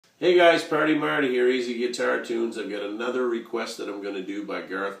Hey guys, Party Marty here, Easy Guitar Tunes. I've got another request that I'm going to do by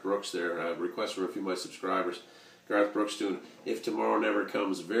Garth Brooks there. A request from a few of my subscribers. Garth Brooks tune, If Tomorrow Never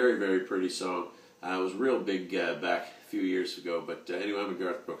Comes. Very, very pretty song. It was real big back a few years ago, but anyway, I'm a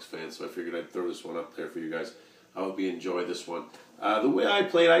Garth Brooks fan, so I figured I'd throw this one up there for you guys. I hope you enjoy this one. The way I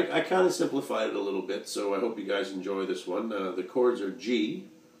play it, I kind of simplified it a little bit, so I hope you guys enjoy this one. The chords are G,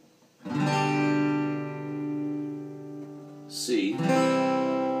 C,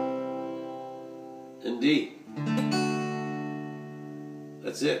 and D.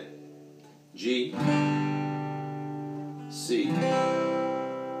 That's it. G, C,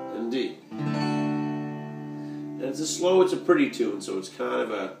 and D. And it's a pretty tune, so it's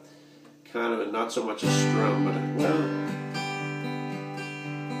kind of a not so much a strum, but well,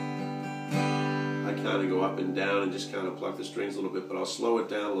 I kind of go up and down and just kind of pluck the strings a little bit, but I'll slow it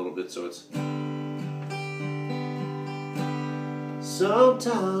down a little bit so it's.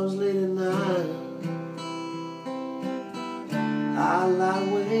 Sometimes late at night I lie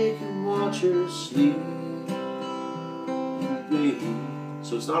awake and watch her sleep, baby.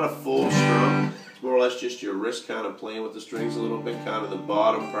 So it's not a full strum. It's more or less just your wrist kind of playing with the strings a little bit, kind of the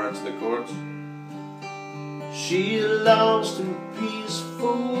bottom parts of the chords. She's lost in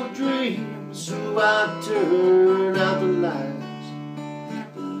peaceful dreams, so I turn out the lights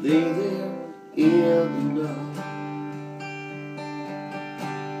and lay there in the dark.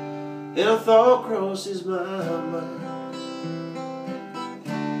 And a thought crosses my mind: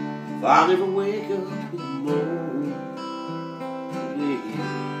 if I never wake up in the morning,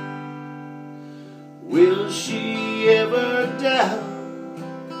 will she ever doubt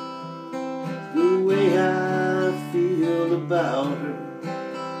the way I feel about her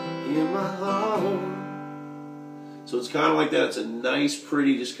in my heart? So it's kind of like that. It's a nice,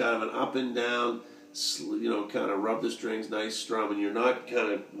 pretty, just kind of an up and down, you know, kind of rub the strings, nice strum, and you're not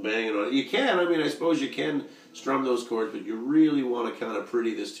kind of banging on it. You can, I mean, I suppose you can strum those chords, but you really want to kind of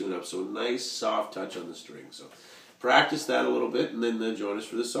pretty this tune up. So nice, soft touch on the strings. So practice that a little bit, and then join us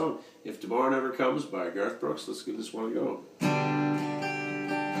for this song, If Tomorrow Never Comes by Garth Brooks. Let's give this one a go.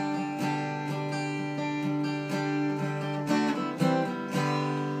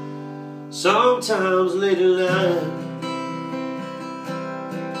 Sometimes late at night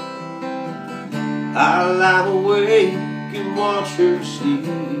I lie awake and watch her sleep,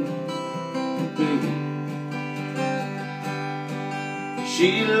 baby.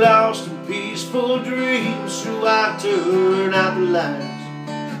 She lost in peaceful dreams, so I turn out the lights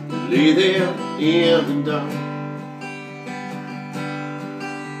and lay there in the dark.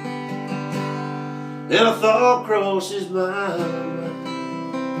 And a thought crosses my mind: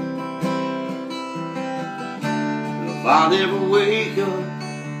 if I never wake up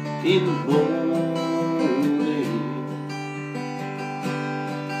in the morning,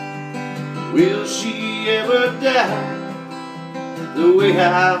 will she ever doubt the way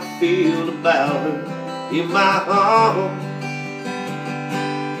I feel about her in my heart?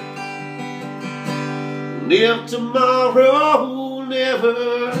 And if tomorrow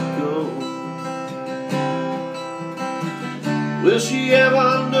never comes, will she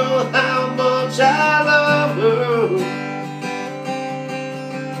ever know how much I love her?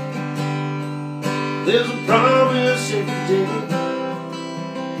 There's a promise every day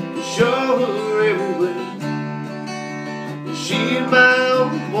to show her every way that she's my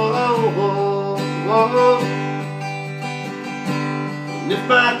only one. And if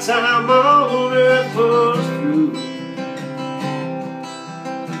my time on earth was through,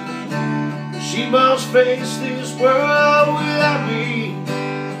 she must face this world without me.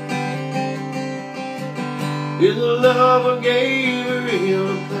 With the love I gave her in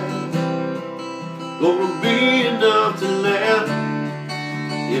the past, gonna be enough to last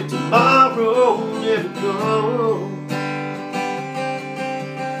if tomorrow never comes.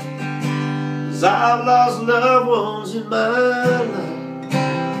 'Cause I've lost loved ones in my life,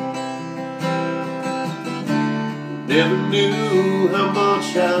 never knew how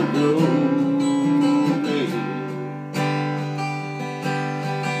much I know, baby.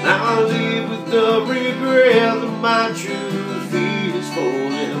 Now I live with the regret that my true feelings for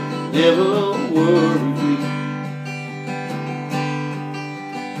them never were real.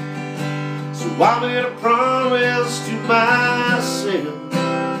 So I made a promise to myself,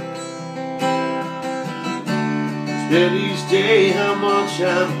 spend each day how much I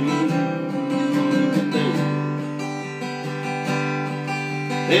need to them,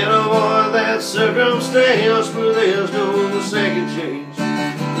 and avoid that circumstance where there's no second chance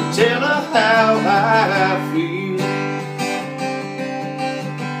to tell her how I feel.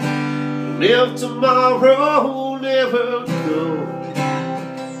 And if tomorrow never comes,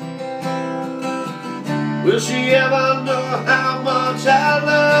 Will she ever know how much I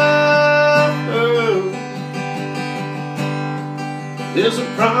love her? There's a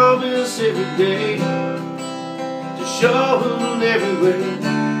promise every day to show her in every way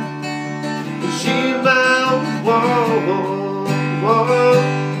that she's my one.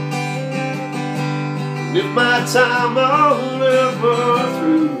 And if my time all ever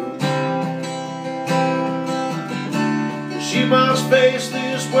through, she must face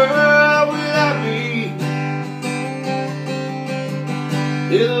this world without me.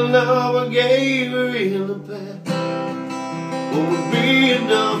 The love I gave her in the past won't be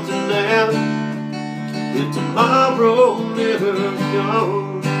enough to last if tomorrow never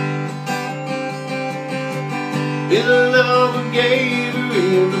comes. The love I gave her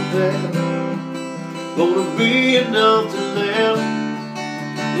in the past gonna be enough to last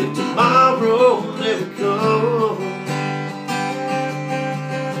if tomorrow never comes.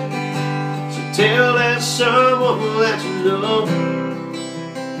 So tell that someone that you love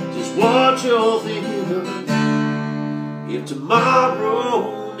just what you're thinking of if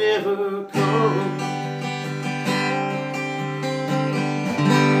tomorrow never comes.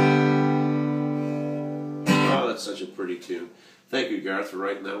 Oh, that's such a pretty tune. Thank you, Garth, for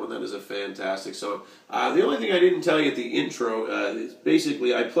writing that one. That is a fantastic song. The only thing I didn't tell you at the intro is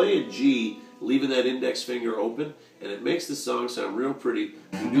basically I play a G, leaving that index finger open, and it makes the song sound real pretty.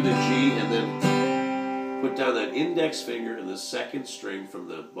 You do the G and then put down that index finger in the second string from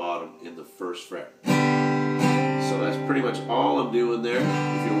the bottom in the first fret. So that's pretty much all I'm doing there,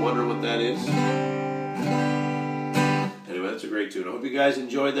 if you're wondering what that is. Anyway, that's a great tune. I hope you guys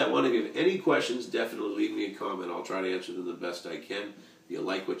enjoyed that one. If you have any questions, definitely leave me a comment. I'll try to answer them the best I can. If you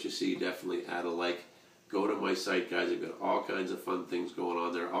like what you see, definitely add a like. Go to my site, guys. I've got all kinds of fun things going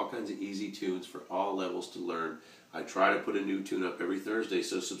on there, all kinds of easy tunes for all levels to learn. I try to put a new tune up every Thursday,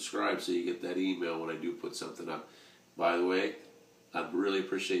 so subscribe so you get that email when I do put something up. By the way, I really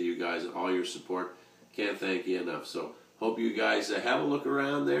appreciate you guys and all your support. Can't thank you enough. So hope you guys have a look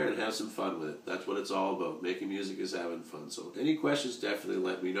around there and have some fun with it. That's what it's all about. Making music is having fun. So any questions, definitely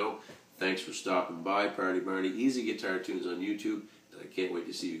let me know. Thanks for stopping by. Party Barney, easy guitar tunes on YouTube. And I can't wait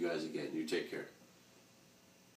to see you guys again. You take care.